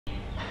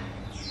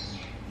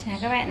Chào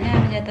các bạn nha,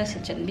 bây giờ tôi sẽ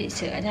chuẩn bị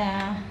sữa cho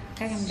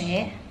các em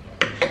bé.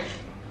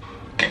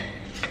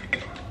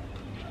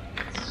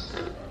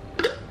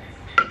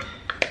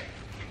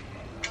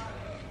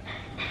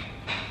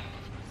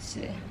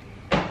 Sữa.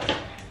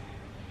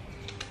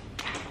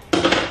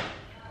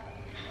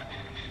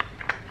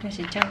 Tôi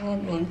sẽ cho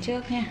GON uống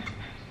trước nha,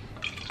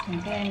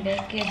 còn các em bé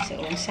kia sẽ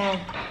uống sau.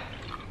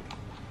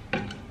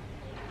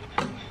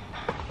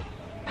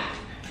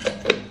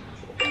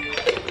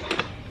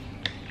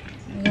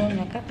 GON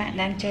và các bạn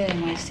đang chơi ở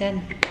ngoài sân.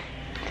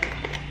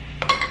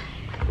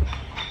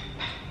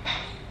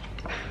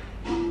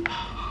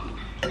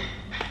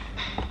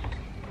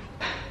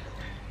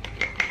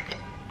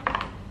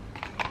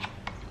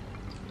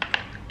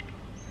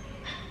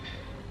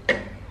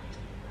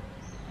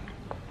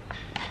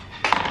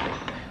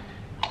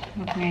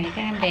 Một ngày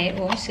các em bé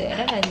uống sữa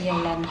rất là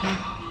nhiều lần ha.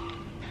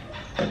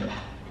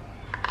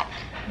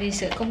 Vì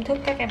sữa công thức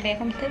các em bé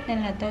không thích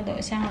nên là tôi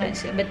đổi sang loại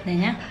sữa bịch này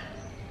nhé.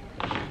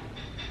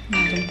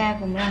 Chúng ta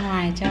cùng ra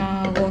ngoài cho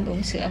GON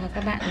uống sữa và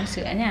các bạn uống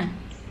sữa nha.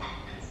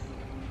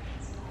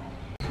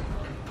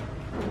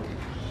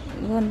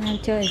 GON đang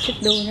chơi xích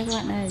đu nhé các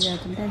bạn ơi. Giờ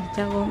chúng ta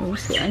cho GON uống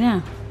sữa nha.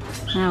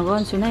 Nào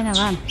GON xuống đây nào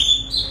con.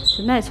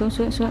 Xuống đây, xuống.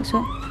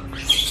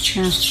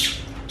 Nào.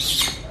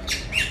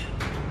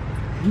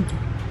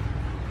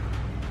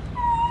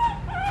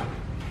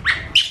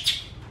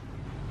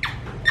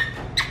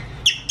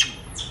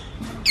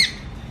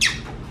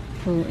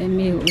 Em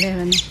yêu cũng đây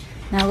rồi này.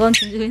 Nào GON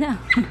xuống dưới nào.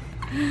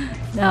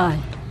 Rồi.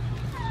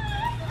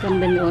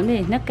 Cầm bình uống đi,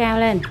 nấc cao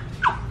lên.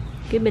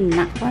 Cái bình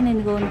nặng quá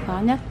nên GON khó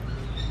nhất.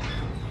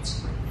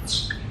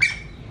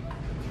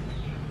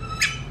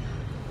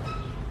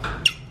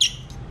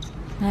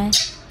 Đây.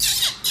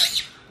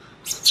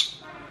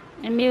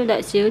 Em yêu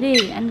đợi xíu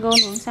đi, ăn GON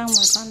uống xong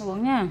rồi con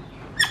uống nha.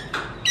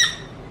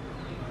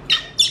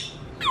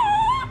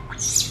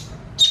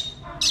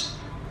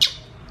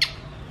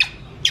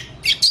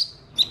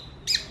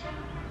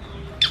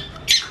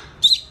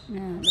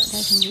 Nào, đợi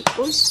đây thành gì?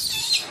 Ui,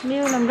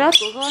 Miu làm rớt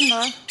của GON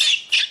rồi.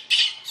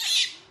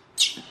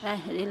 Đây,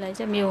 đi lấy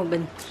cho Miu một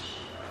bình.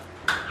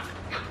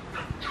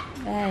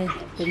 Đây,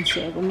 bình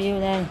sữa của Miu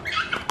đây.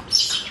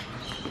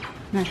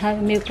 Nào, thôi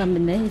Miu cầm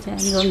bình đấy thì cho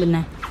anh GON bình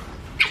này.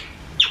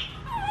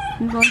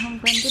 Anh GON không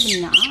quen cái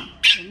bình nhỏ.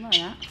 Đúng rồi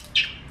đó.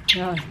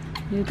 Rồi,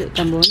 Miu tự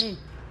cầm uống đi.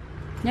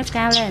 Nhấc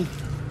cao lên.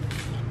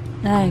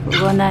 Đây, của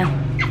GON đây.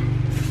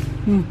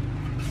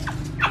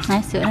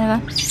 Này, sữa này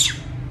con.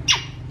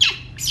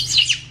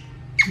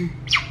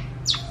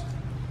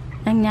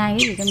 Đang nhai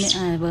cái gì cho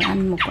mẹ vừa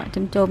ăn một quả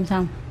chôm chôm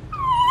xong.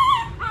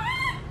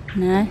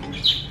 Đấy.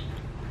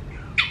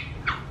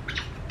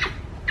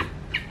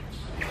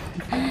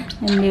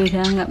 Em Miu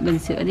đang ngậm bình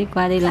sữa đi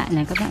qua đi lại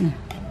này các bạn này.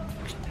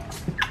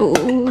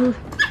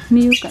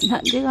 Miu cẩn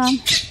thận chứ con.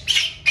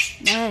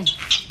 Đây.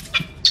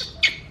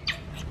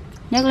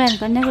 Nhấc lên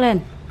con, nhấc lên.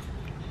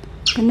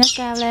 Con nhấc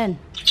cao lên.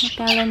 Nhấc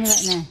cao lên như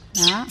vậy này.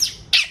 Đó.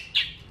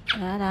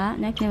 Đó,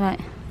 nhấc như vậy.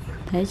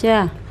 Thấy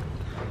chưa?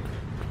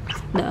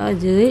 Đỡ ở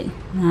dưới.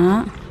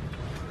 Đó.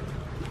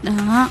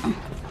 Đó.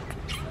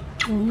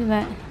 Đúng như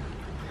vậy.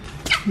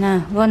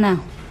 Nào, GON nào.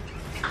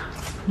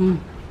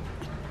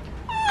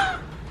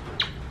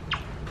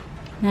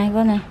 Này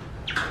GON này.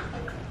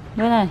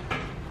 GON này.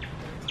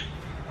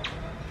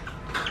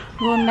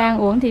 GON đang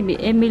uống thì bị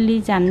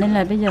Emily chằn nên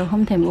là bây giờ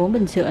không thèm uống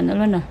bình sữa nữa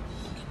luôn rồi.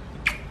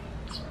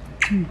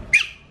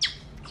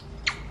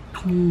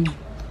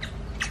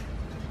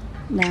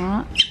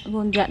 Đó,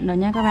 GON giận rồi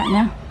nha các bạn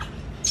nhé.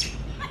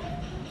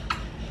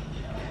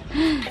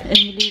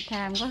 Emily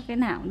tham quá, cái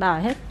nào cũng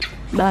đòi hết.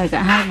 Đòi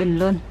cả hai bình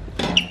luôn.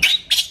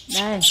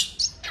 Đây.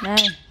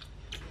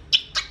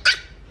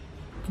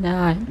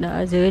 Rồi,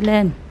 đỡ dưới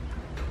lên.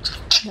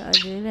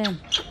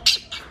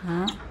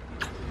 Đó.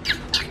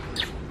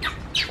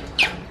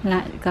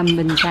 Lại cầm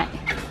bình chạy.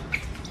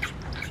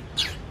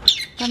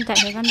 Con chạy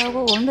thì con đâu có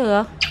uống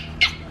được.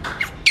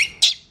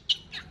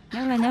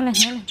 Nhấc lên.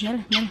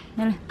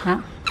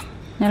 Đó.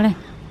 Nhấc lên.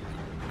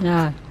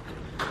 Rồi.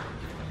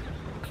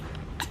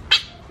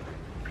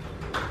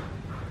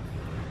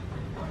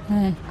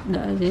 Đây,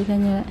 đỡ dưới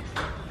lên như vậy.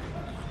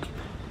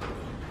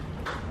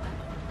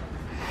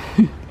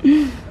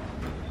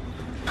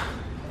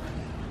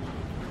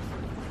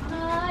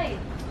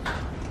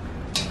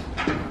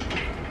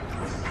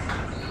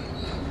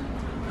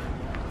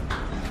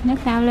 Nhấc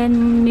cao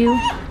lên Miu.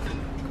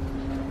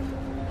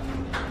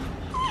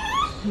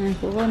 Này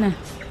của con này.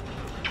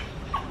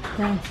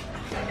 Đây.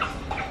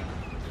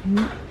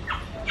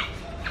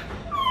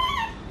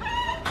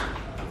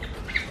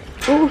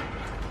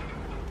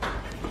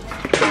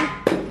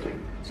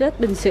 Rớt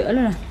bình sữa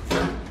luôn rồi.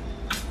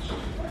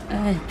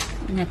 Đây,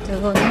 nhặt cho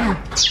GON nha.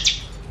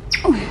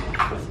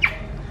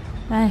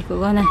 Đây, của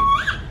GON này.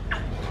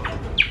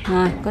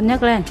 Rồi, con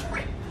nhấc lên.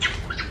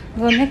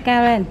 GON nhấc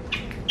cao lên.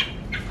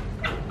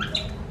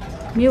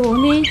 Miu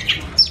uống đi.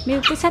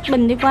 Miu cứ xách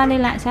bình đi qua đi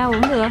lại sao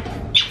uống được.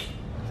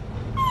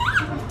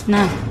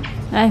 Nào,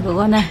 đây của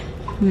GON này.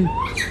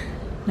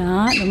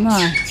 Đó, đúng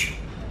rồi.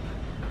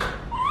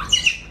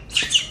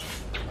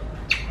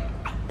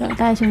 Đỡ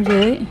tay xuống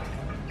dưới.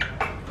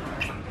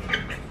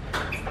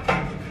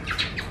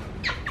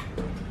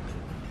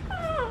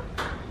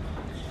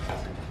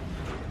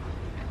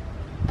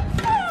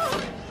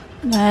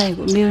 Đây,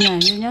 của Miu này,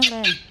 Miu nhấc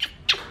lên.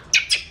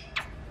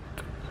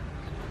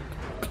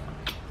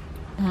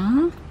 Đó.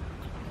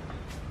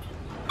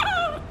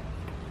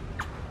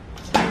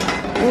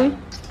 Ui,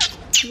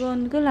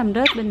 GON cứ làm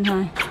rớt bình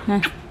hồi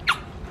này.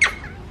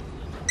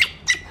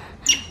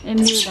 Em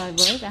Miu đòi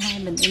với cả hai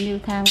mình, em Miu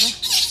tham quá.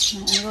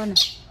 Này, ăn GON này.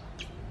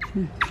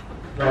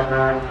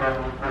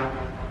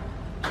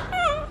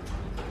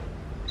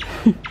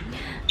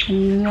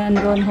 Ăn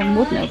GON không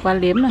mút nữa, qua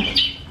liếm này.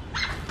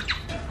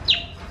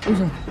 Ui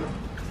dồi.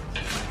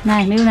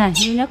 Này Miu này,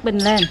 Miu nhấc bình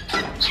lên.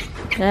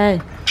 Đây,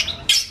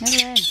 nhấc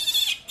lên.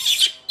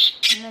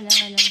 Nhấc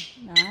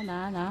lên.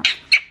 Đó.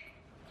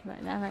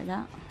 Vậy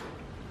đó.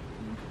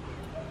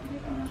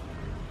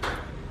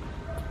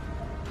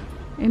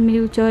 Em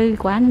Miu chơi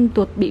quá nên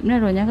tuột bỉm ra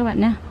rồi nha các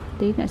bạn nhé.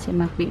 Tí nữa sẽ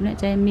mặc bỉm lại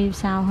cho em Miu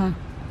sau ha.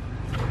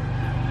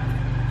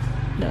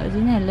 Đỡ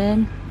dưới này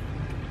lên.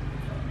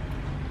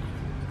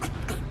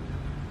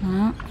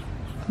 Đó.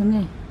 Thế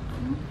này.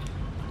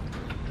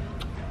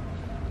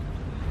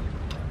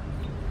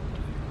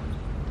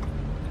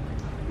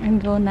 Anh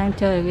GON đang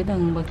chơi cái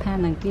tầng bậc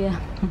thang đằng kia.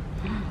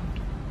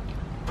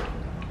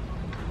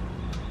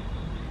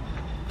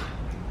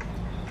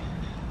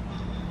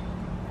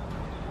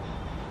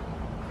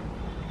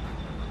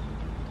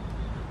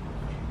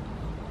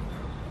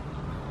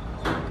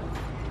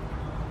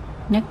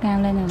 Nhấc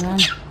cao lên nào con.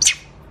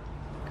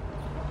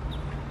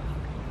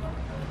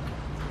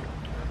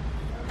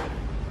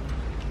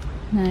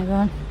 Này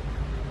con.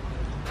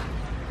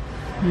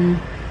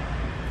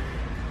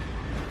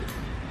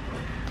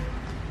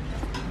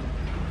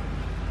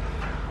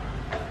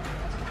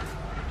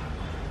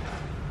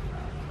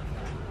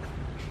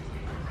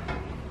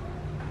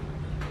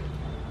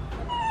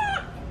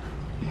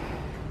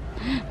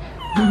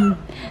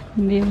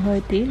 Miu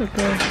hơi tí là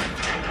kêu.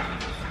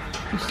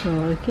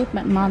 Rồi khiếp,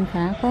 bạn Mon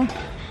khá quá.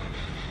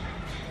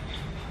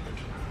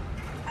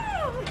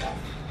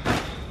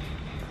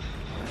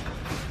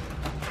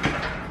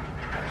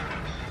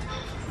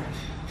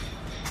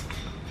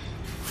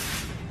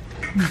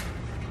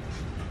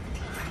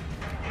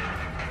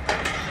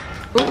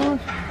 Ui,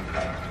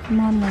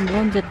 Mon làm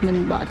GON giật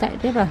mình bỏ chạy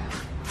tiếp rồi.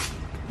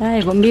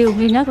 Đây của Miu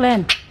nhấc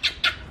lên.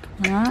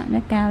 Đó,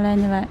 nhấc cao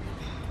lên như vậy.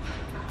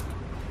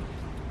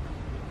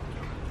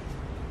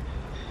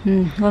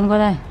 GON qua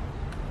đây.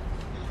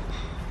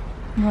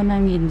 GON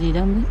đang nhìn gì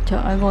đâu biết. Trời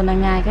ơi, GON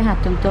đang nhai cái hạt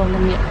trôm trôm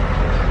lên miệng.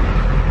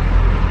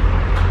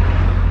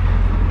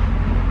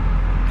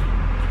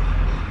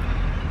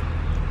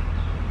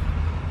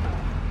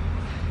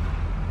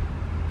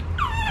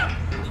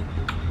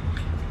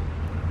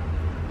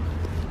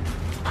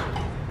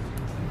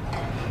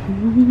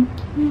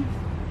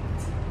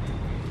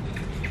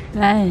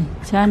 Đây,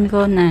 chân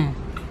GON này.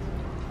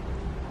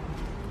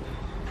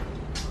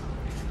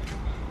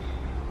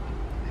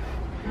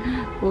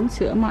 Uống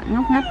sữa mọi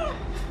ngóc ngách.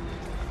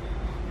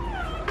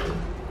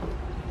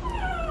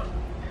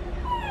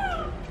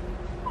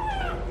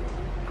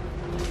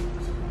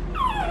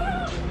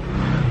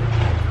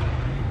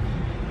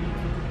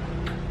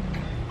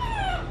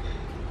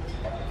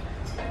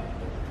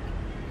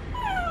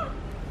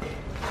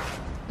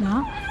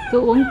 Đó, cứ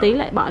uống tí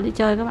lại bỏ đi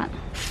chơi các bạn.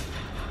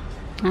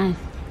 Này.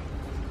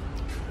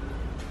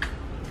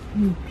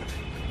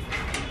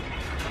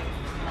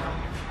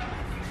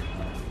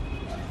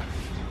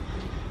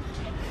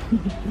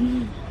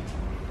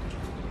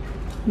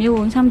 Miu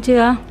uống xong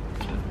chưa?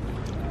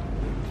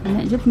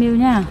 Mẹ giúp Miu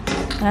nha.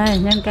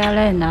 Đây, nâng cao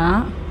lên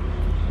đó.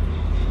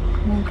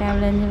 Nâng cao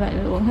lên như vậy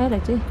mới uống hết được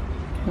chứ.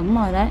 Đúng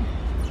rồi đấy.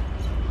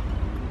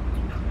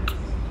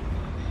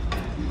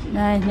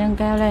 Đây, nâng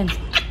cao lên.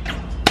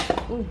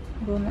 Ui,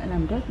 GON lại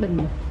làm rớt bình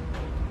rồi.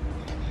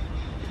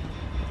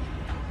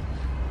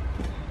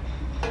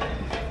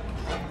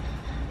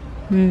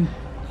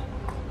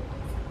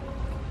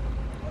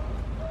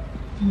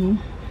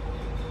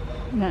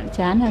 Lại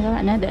chán rồi các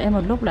bạn nhé, để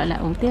một lúc lại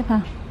uống tiếp ha.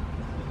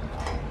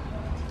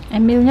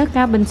 Em Miu nhấc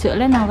cao bình sữa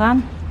lên nào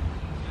con.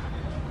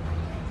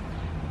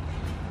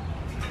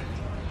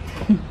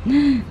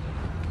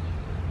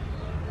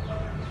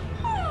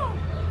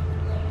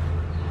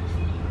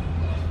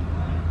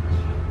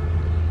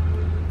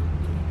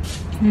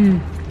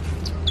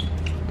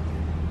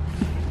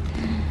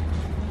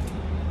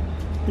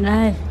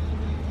 Đây.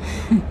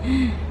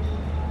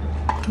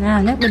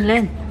 Nào, nhấc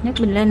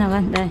bình lên nào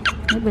con. Đây,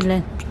 nhấc bình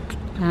lên.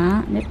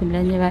 Đó, nhấc bình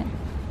lên như vậy.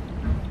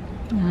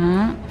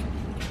 Đó.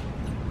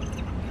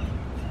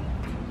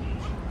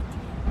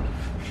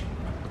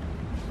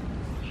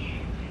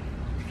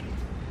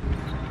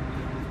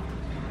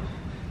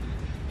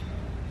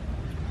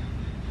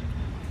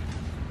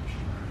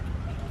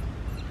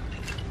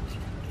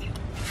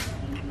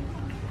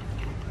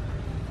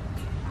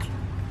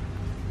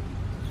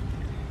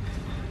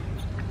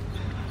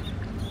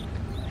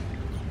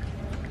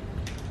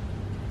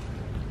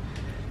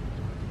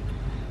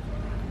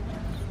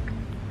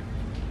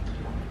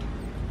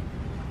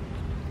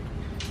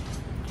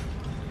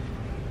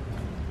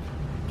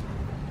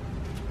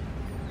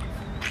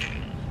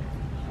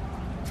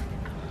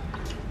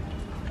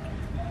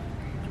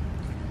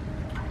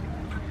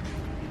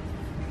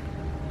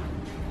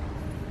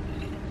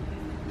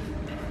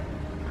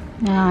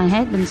 Rồi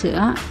hết bình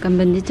sữa, cầm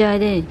bình đi chơi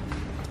đi.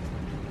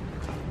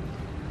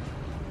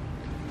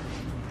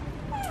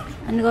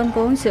 Anh Gon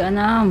có uống sữa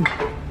nào không?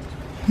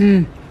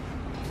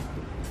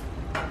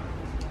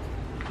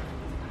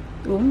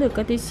 Uống được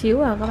có tí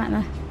xíu à các bạn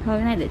ơi. Thôi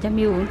cái này để cho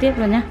Miu uống tiếp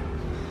luôn nhá.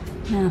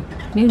 Nào,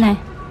 Miu này.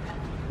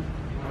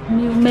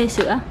 Miu mê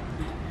sữa.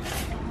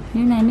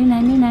 Miu này,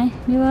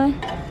 Miu ơi.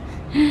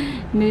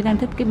 Miu đang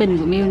thích cái bình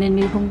của Miu nên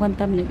Miu không quan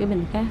tâm đến cái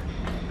bình khác.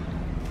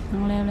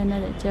 Nó leo lên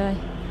đây để chơi.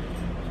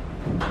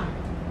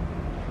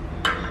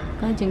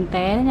 Coi chừng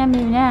té đó nha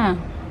Miu nha.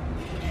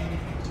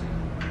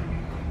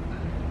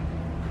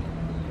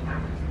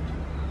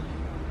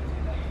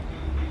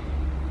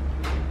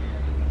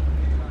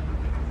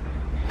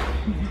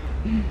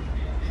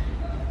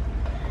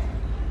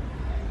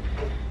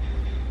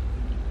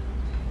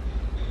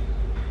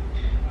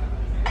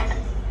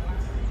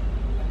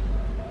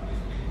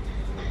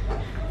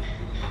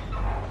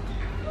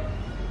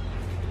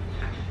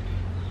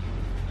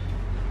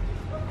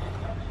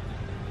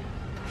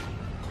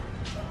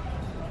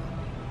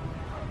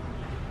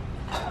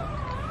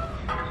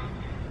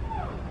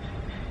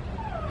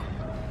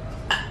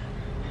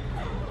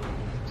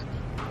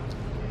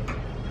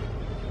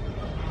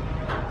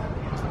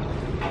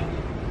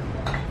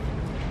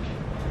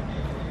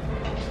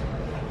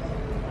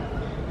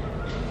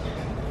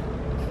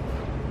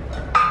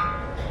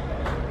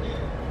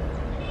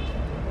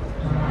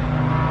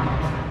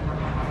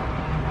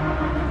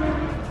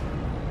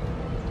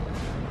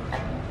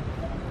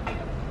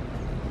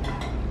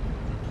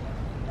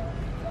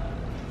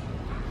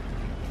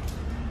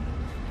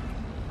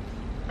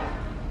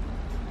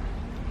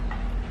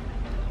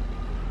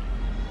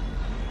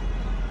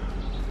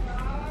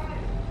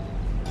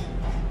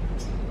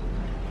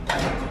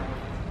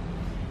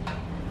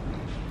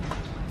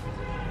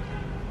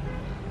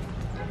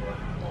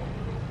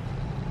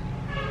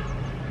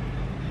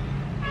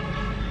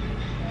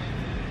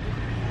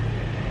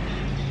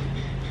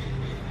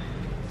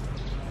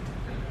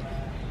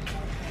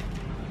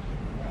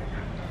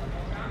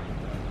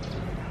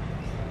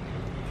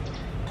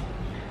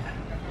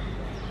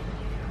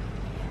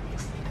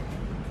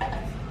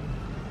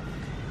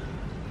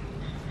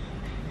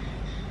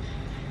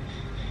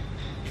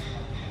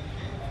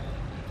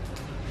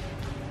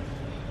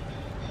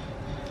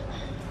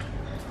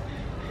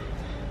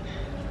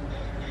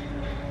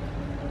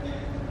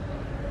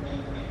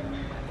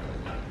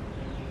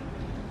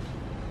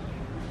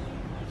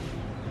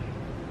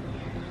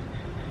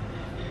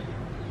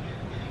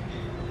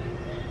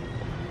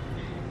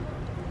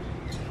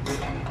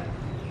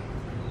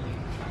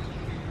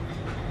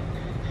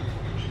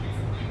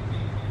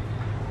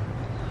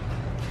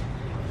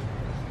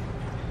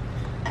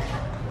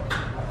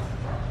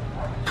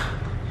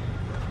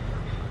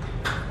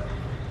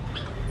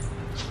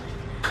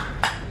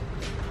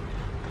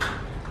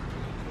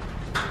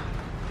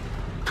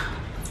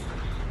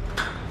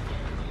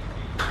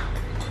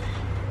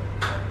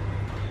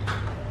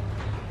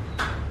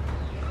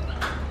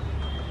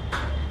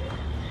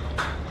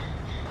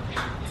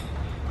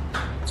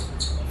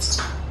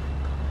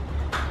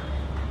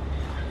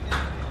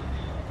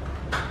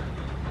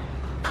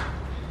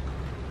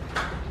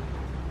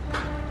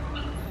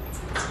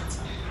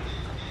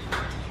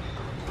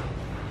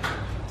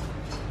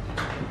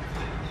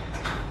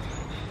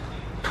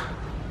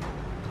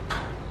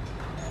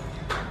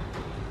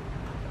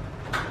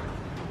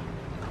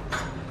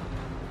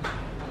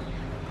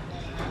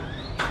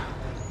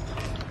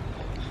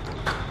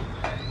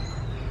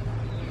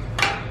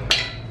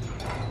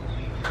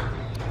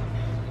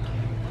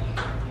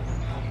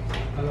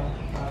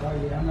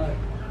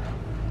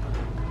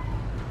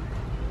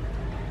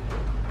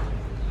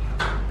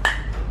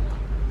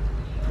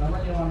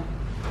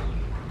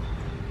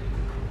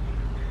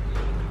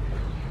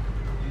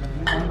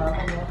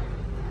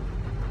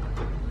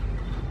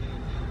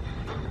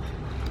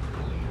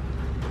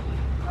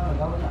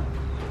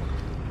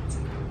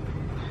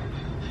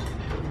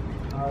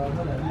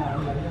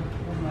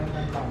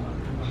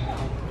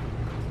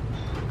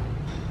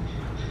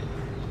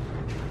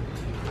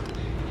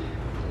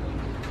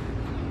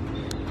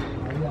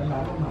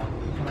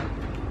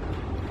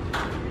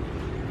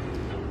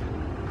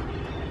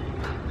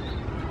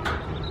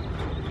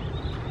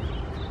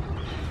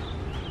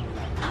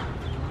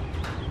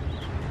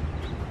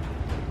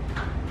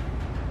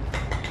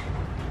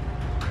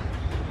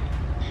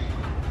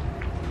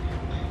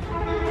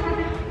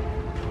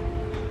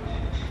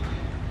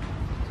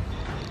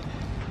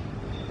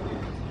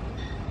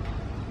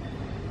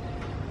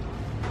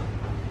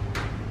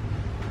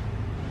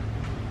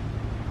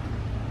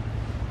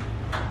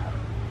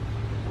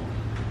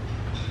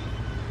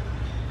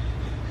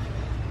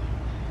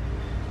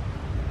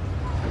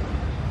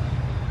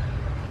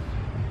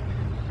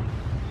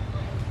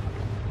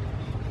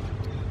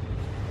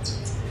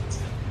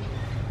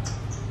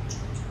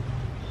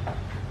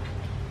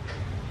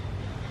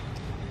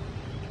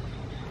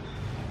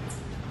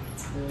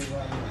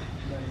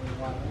 Đây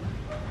là